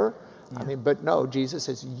there. Yeah. I mean, but no, Jesus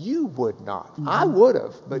says, you would not. I would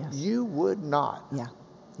have, but you would not. Yeah,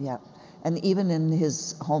 yeah. And even in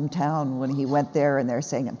his hometown, when he went there and they're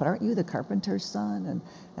saying, but aren't you the carpenter's son?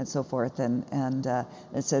 And so forth. And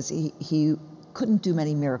it says he couldn't do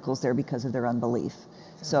many miracles there because of their unbelief.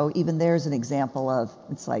 So even there's an example of,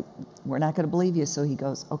 it's like, we're not going to believe you. So he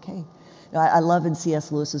goes, okay. I love in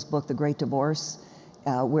C.S. Lewis's book, The Great Divorce,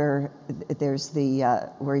 where there's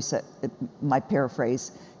where he said, my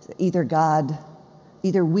paraphrase, either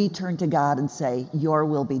we turn to God and say, your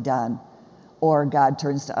will be done, or God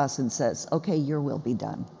turns to us and says, okay, your will be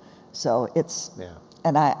done. So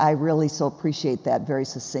and I really so appreciate that very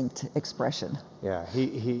succinct expression. Yeah,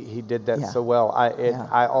 he did that so well.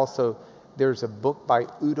 I also, there's a book by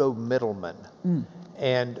Udo Mittelman,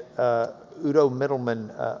 and Udo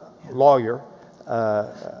Mittelman, lawyer,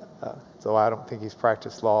 though I don't think he's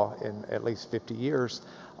practiced law in at least 50 years.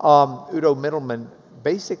 Udo Mittelman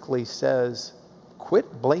basically says,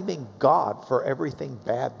 quit blaming God for everything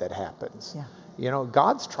bad that happens. Yeah.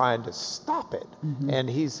 God's trying to stop it, and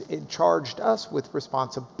he's charged us with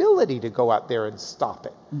responsibility to go out there and stop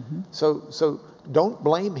it. So don't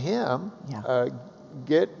blame him. Yeah.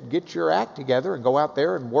 Get your act together and go out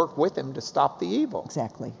there and work with him to stop the evil.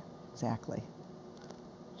 Exactly.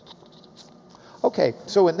 Okay,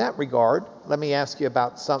 so in that regard, let me ask you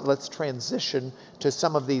about let's transition to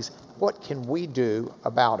some of these, what can we do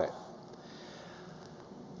about it?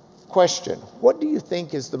 Question, what do you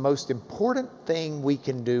think is the most important thing we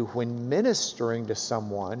can do when ministering to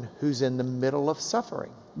someone who's in the middle of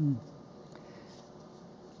suffering?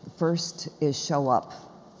 First is show up.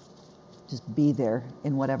 just be there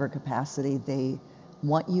in whatever capacity they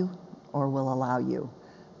want you or will allow you.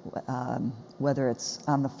 Whether it's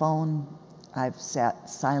on the phone, I've sat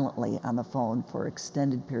silently on the phone for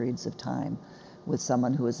extended periods of time with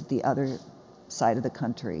someone who is at the other side of the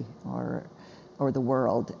country or the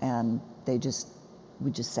world, and we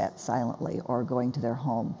just sat silently, or going to their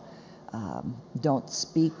home. Don't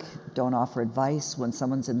speak, don't offer advice. When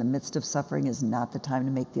someone's in the midst of suffering is not the time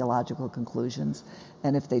to make theological conclusions.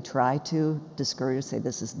 And if they try to discourage, say,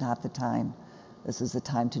 this is not the time. This is the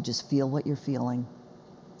time to just feel what you're feeling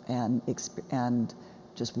and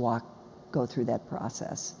just go through that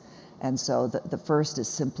process. And so the first is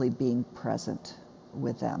simply being present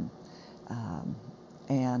with them.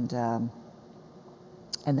 And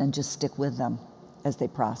then just stick with them as they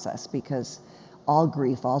process, because all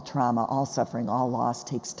grief, all trauma, all suffering, all loss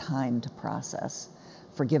takes time to process.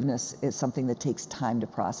 Forgiveness is something that takes time to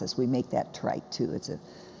process. We make that trite too.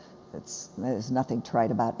 There's nothing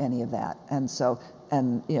trite about any of that. And so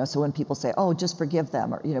when people say, oh, just forgive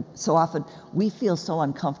them, or, so often we feel so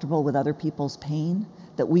uncomfortable with other people's pain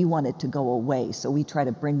that we want it to go away. So we try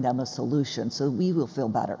to bring them a solution so we will feel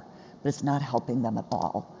better, but it's not helping them at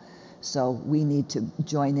all. So we need to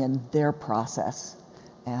join in their process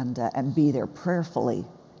and be there prayerfully.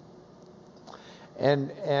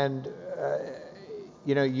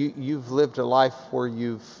 You've lived a life where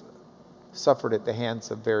you've suffered at the hands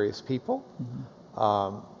of various people.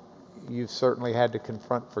 Mm-hmm. You've certainly had to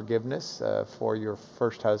confront forgiveness for your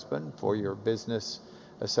first husband, for your business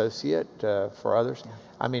associate, for others. Yeah.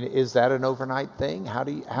 I mean, is that an overnight thing?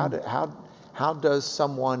 How does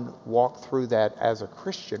someone walk through that as a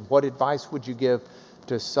Christian? What advice would you give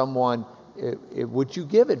to someone? Would you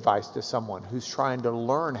give advice to someone who's trying to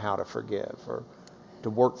learn how to forgive or to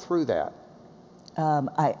work through that?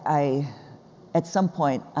 At some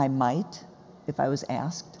point, I might, if I was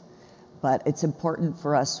asked, but it's important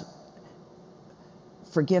for us.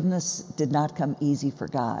 Forgiveness did not come easy for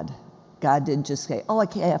God. God didn't just say, oh,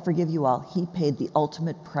 okay, I forgive you all. He paid the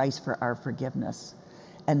ultimate price for our forgiveness,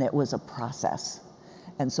 and it was a process.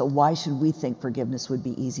 And so why should we think forgiveness would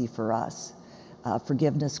be easy for us?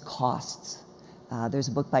 Forgiveness costs. There's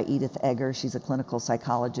a book by Edith Egger. She's a clinical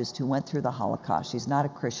psychologist who went through the Holocaust. She's not a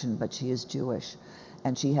Christian, but she is Jewish.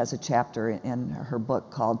 And she has a chapter in her book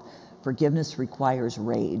called Forgiveness Requires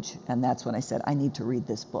Rage. And that's when I said, I need to read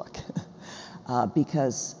this book.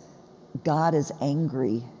 Because God is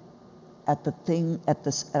angry at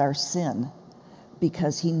our sin,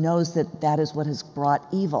 because he knows that is what has brought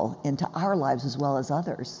evil into our lives as well as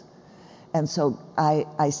others. And so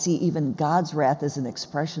I see even God's wrath as an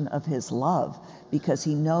expression of his love, because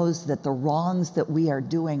he knows that the wrongs that we are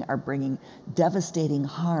doing are bringing devastating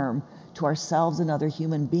harm to ourselves and other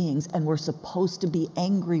human beings, and we're supposed to be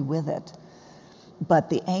angry with it. But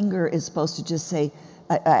the anger is supposed to just say,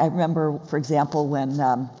 I remember, for example, when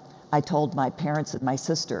I told my parents and my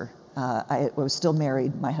sister, I was still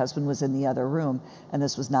married, my husband was in the other room, and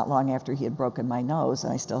this was not long after he had broken my nose,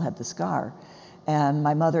 and I still had the scar. And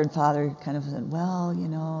my mother and father kind of said, well,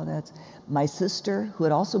 that's... My sister, who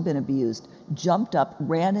had also been abused, jumped up,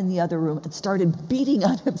 ran in the other room, and started beating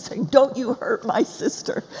on him, saying, don't you hurt my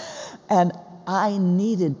sister. And I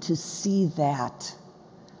needed to see that.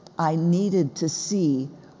 I needed to see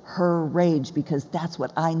her rage, because that's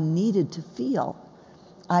what I needed to feel.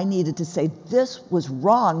 I needed to say, this was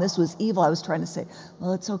wrong, this was evil. I was trying to say,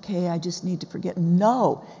 well, it's okay, I just need to forget.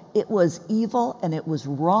 No, it was evil and it was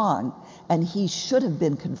wrong, and he should have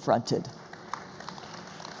been confronted.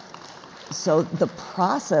 So the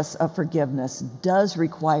process of forgiveness does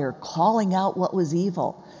require calling out what was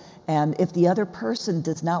evil. And if the other person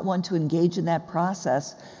does not want to engage in that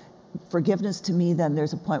process, forgiveness to me, then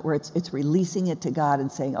there's a point where it's releasing it to God and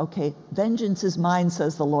saying, okay, vengeance is mine,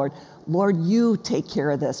 says the Lord. Lord, you take care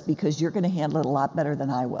of this, because you're going to handle it a lot better than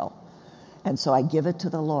I will. And so I give it to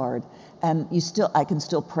the Lord. And I can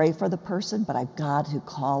still pray for the person, but I've got to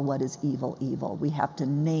call what is evil, evil. We have to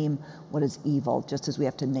name what is evil, just as we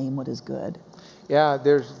have to name what is good. Yeah,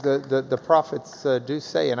 there's the prophets do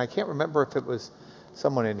say, and I can't remember if it was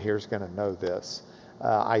someone in here is going to know this,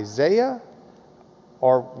 Isaiah,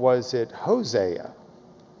 or was it Hosea?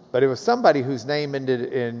 But it was somebody whose name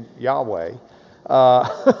ended in Yahweh,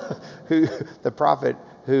 who the prophet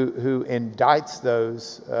who indicts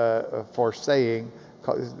those for saying,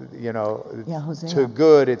 to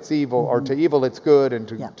good it's evil, or to evil it's good, and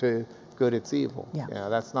to good it's evil. Yeah,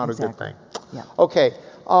 that's not a good thing. Yeah. Okay,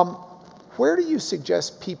 where do you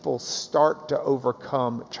suggest people start to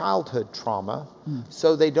overcome childhood trauma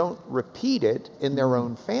so they don't repeat it in their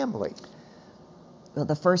own family? Well,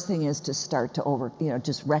 the first thing is to start to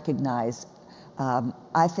just recognize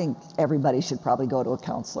I think everybody should probably go to a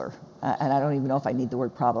counselor. And I don't even know if I need the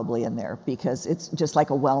word probably in there, because it's just like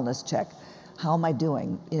a wellness check. How am I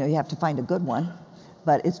doing? You know, you have to find a good one,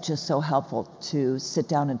 but it's just so helpful to sit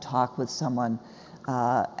down and talk with someone.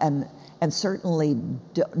 And certainly,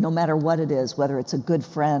 no matter what it is, whether it's a good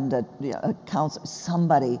friend, a counselor,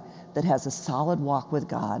 somebody that has a solid walk with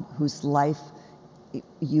God, whose life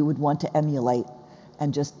you would want to emulate,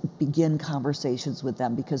 and just begin conversations with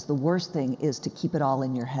them, because the worst thing is to keep it all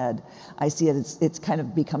in your head. I see it's kind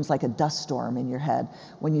of becomes like a dust storm in your head.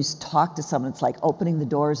 When you talk to someone, it's like opening the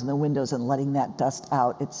doors and the windows and letting that dust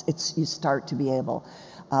out. You start to be able.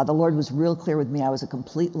 The Lord was real clear with me. I was a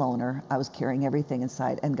complete loner. I was carrying everything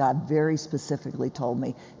inside, and God very specifically told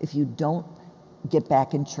me, if you don't get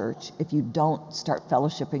back in church, if you don't start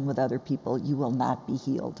fellowshipping with other people, you will not be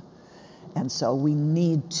healed. And so we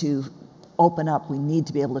need to open up. We need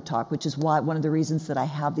to be able to talk, which is why one of the reasons that I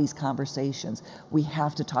have these conversations. We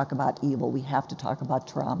have to talk about evil. We have to talk about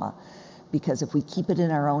trauma, because if we keep it in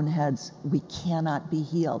our own heads, we cannot be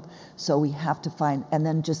healed. So we have to find, and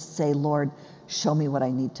then just say, Lord, show me what I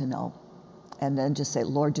need to know. And then just say,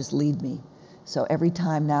 Lord, just lead me. So every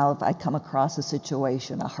time now, if I come across a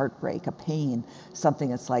situation, a heartbreak, a pain,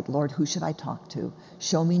 something, it's like, Lord, who should I talk to?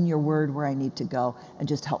 Show me in your word where I need to go, and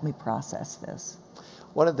just help me process this.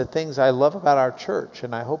 One of the things I love about our church,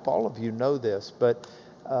 and I hope all of you know this, but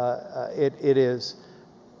it is,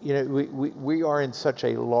 you know, we are in such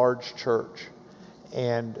a large church,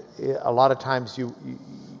 and a lot of times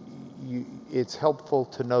it's helpful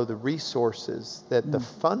to know the resources that the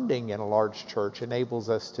funding in a large church enables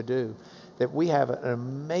us to do. That we have an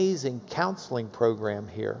amazing counseling program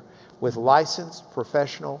here with licensed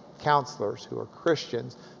professional counselors who are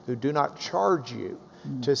Christians, who do not charge you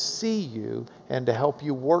to see you and to help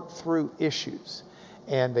you work through issues.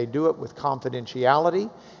 And they do it with confidentiality.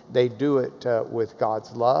 They do it with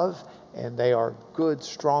God's love. And they are good,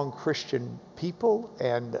 strong Christian people.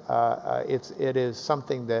 And it is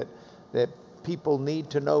something that people need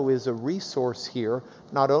to know is a resource here,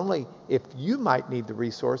 not only if you might need the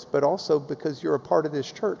resource, but also because you're a part of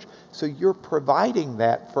this church. So you're providing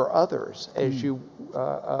that for others as you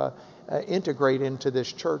integrate into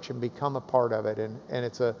this church and become a part of it. And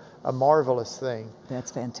it's a marvelous thing.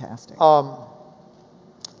 That's fantastic. Now,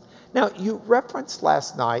 you referenced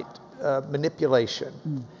last night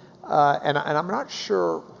manipulation. And I'm not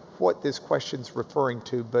sure what this question's referring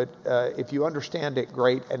to, but if you understand it,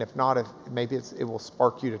 great. And if not, maybe it will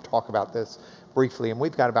spark you to talk about this briefly. And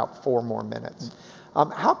we've got about 4 more minutes.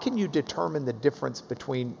 How can you determine the difference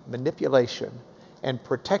between manipulation and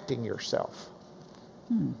protecting yourself?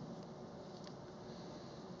 And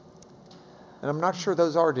I'm not sure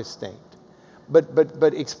those are distinct.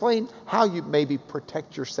 But explain how you maybe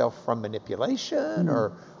protect yourself from manipulation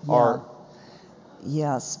or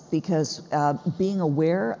Yes, because being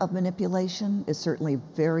aware of manipulation is certainly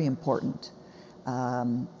very important.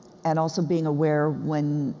 And also being aware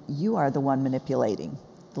when you are the one manipulating.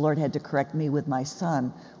 The Lord had to correct me with my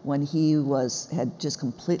son when he had just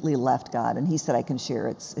completely left God. And he said I can share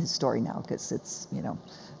his story now, because it's, you know,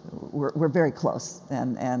 we're very close,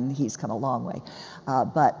 and he's come a long way.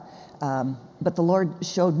 But the Lord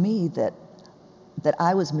showed me that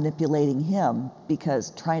I was manipulating him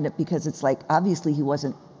because it's like, obviously he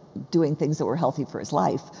wasn't doing things that were healthy for his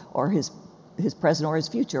life or his present or his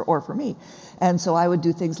future or for me. And so I would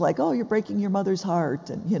do things like, oh, you're breaking your mother's heart,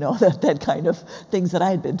 and, you know, that kind of things that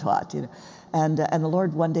I had been taught, you know. And the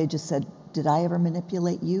Lord one day just said, did I ever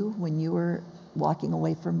manipulate you when you were walking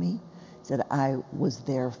away from me? He said, I was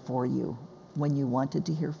there for you when you wanted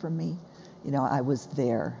to hear from me. You know, I was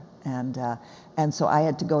there. And so I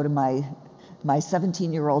had to go to my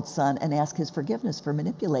 17-year-old son and ask his forgiveness for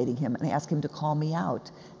manipulating him, and ask him to call me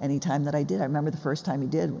out anytime that I did. I remember the first time he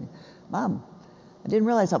did. Mom, I didn't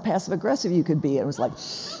realize how passive-aggressive you could be. It was like,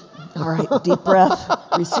 all right, deep breath,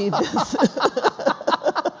 receive this.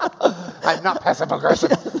 I'm not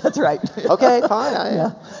passive-aggressive. That's right. Okay,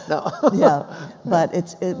 fine. But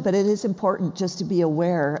it is important just to be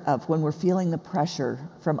aware of when we're feeling the pressure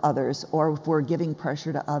from others, or if we're giving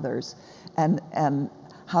pressure to others, and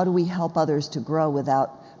how do we help others to grow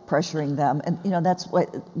without pressuring them? And, you know, that's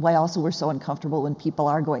why also we're so uncomfortable when people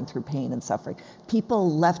are going through pain and suffering.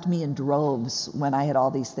 People left me in droves when I had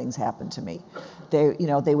all these things happen to me.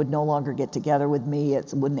 They would no longer get together with me.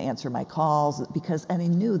 It wouldn't answer my calls, and I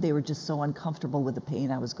knew they were just so uncomfortable with the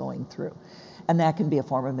pain I was going through. And that can be a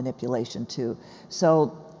form of manipulation too.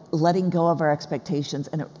 So letting go of our expectations,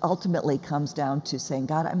 and it ultimately comes down to saying,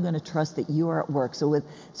 God, I'm going to trust that you are at work.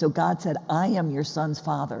 So God said, I am your son's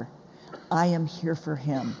father. I am here for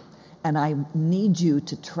him. And I need you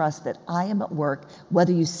to trust that I am at work,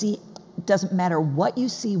 whether you see, doesn't matter what you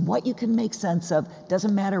see, what you can make sense of,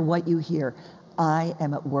 doesn't matter what you hear. I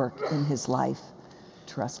am at work in his life.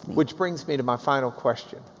 Trust me. Which brings me to my final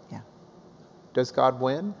question. Yeah. Does God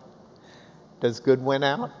win? Does good win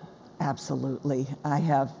out? Absolutely. I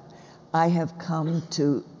have come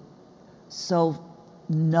to so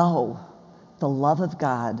know the love of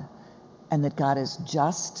God, and that God is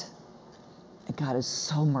just, and God is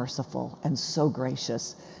so merciful and so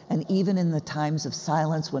gracious. And even in the times of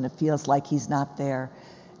silence when it feels like he's not there,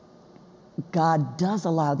 God does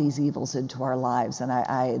allow these evils into our lives.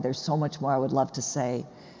 And there's so much more I would love to say,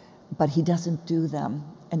 but he doesn't do them.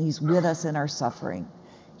 And he's with us in our suffering.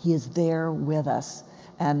 He is there with us.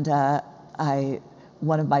 And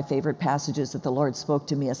one of my favorite passages that the Lord spoke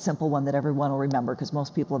to me, a simple one that everyone will remember, because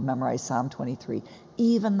most people have memorized Psalm 23.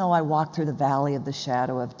 Even though I walk through the valley of the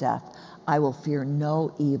shadow of death, I will fear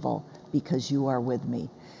no evil because you are with me.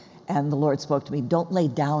 And the Lord spoke to me, don't lay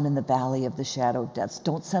down in the valley of the shadow of death.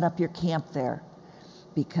 Don't set up your camp there,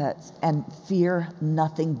 and fear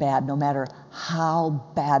nothing bad, no matter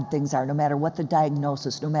how bad things are, no matter what the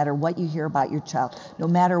diagnosis, no matter what you hear about your child, no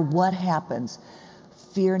matter what happens.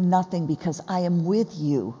 Fear nothing, because I am with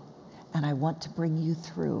you and I want to bring you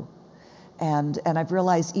through. And I've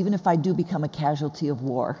realized, even if I do become a casualty of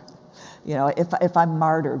war, if I'm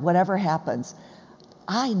martyred, whatever happens,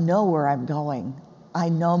 I know where I'm going. I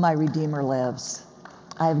know my Redeemer lives.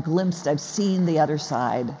 I've seen the other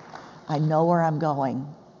side. I know where I'm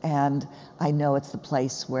going, and I know it's the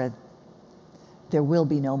place where there will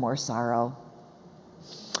be no more sorrow.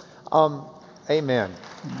 Amen.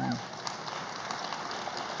 Amen.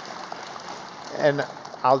 And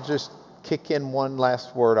I'll just kick in one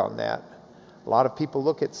last word on that. A lot of people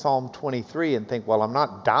look at Psalm 23 and think, well, I'm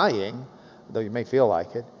not dying, though you may feel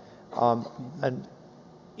like it. An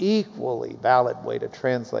equally valid way to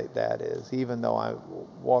translate that is, even though I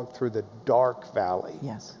walk through the dark valley.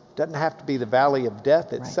 Yes. Doesn't have to be the valley of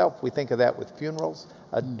death itself. Right. We think of that with funerals.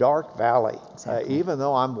 A dark valley. Exactly. Even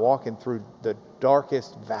though I'm walking through the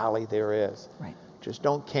darkest valley there is. Right. Just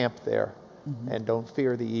don't camp there. Mm-hmm. And don't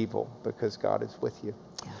fear the evil, because God is with you.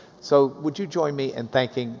 Yeah. So would you join me in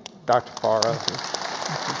thanking Dr. Faro?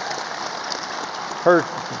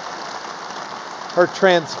 Her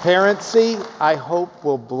transparency, I hope,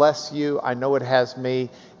 will bless you. I know it has me.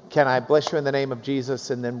 Can I bless you in the name of Jesus,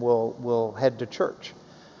 and then we'll head to church.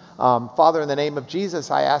 Father, in the name of Jesus,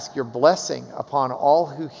 I ask your blessing upon all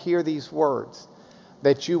who hear these words,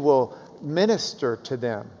 that you will minister to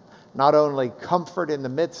them, not only comfort in the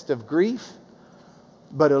midst of grief,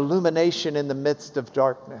 but illumination in the midst of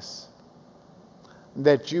darkness.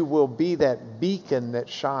 That you will be that beacon that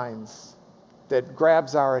shines, that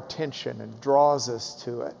grabs our attention and draws us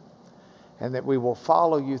to it. And that we will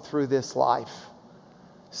follow you through this life,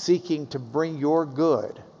 seeking to bring your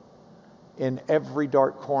good in every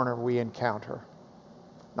dark corner we encounter.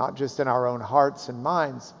 Not just in our own hearts and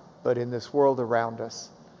minds, but in this world around us.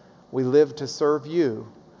 We live to serve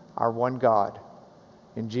you, our one God.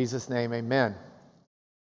 In Jesus' name, amen.